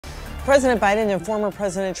President Biden and former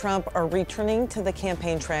President Trump are returning to the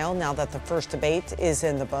campaign trail now that the first debate is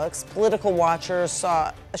in the books. Political watchers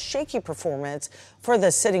saw a shaky performance for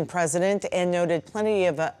the sitting president and noted plenty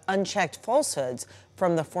of unchecked falsehoods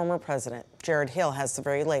from the former president. Jared Hill has the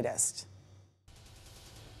very latest.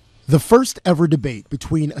 The first ever debate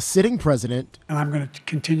between a sitting president and I'm going to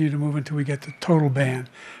continue to move until we get the total ban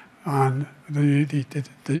on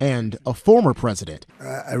and a former president.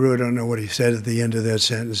 I really don't know what he said at the end of that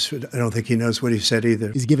sentence. I don't think he knows what he said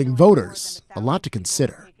either. Is giving voters a lot to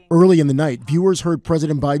consider. Early in the night, viewers heard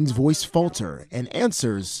President Biden's voice falter and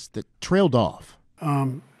answers that trailed off.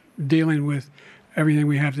 Dealing with everything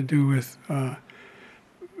we have to do with,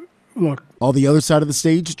 look. On the other side of the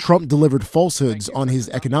stage, Trump delivered falsehoods on his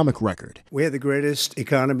economic record. We have the greatest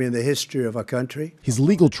economy in the history of our country. His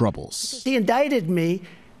legal troubles. He indicted me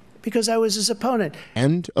because I was his opponent.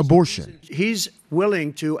 And abortion. He's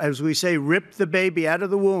willing to, as we say, rip the baby out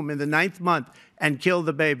of the womb in the 9th month and kill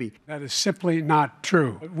the baby. That is simply not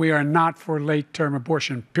true. We are not for late-term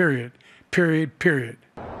abortion, period. Period, period.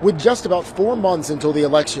 With just about 4 months until the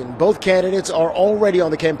election, both candidates are already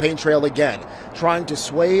on the campaign trail again, trying to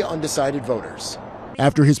sway undecided voters.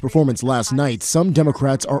 After his performance last night, some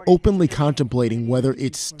Democrats are openly contemplating whether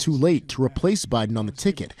it's too late to replace Biden on the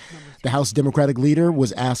ticket. The House Democratic leader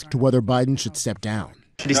was asked whether Biden should step down.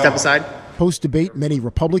 Should he step aside? Post-debate, many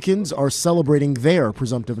Republicans are celebrating their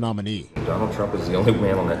presumptive nominee. Donald Trump is the only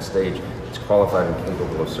man on that stage that's qualified and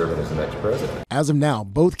capable of serving as the next president. As of now,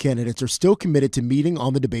 both candidates are still committed to meeting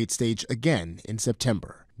on the debate stage again in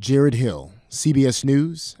September. Jared Hill, CBS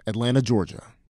News, Atlanta, Georgia.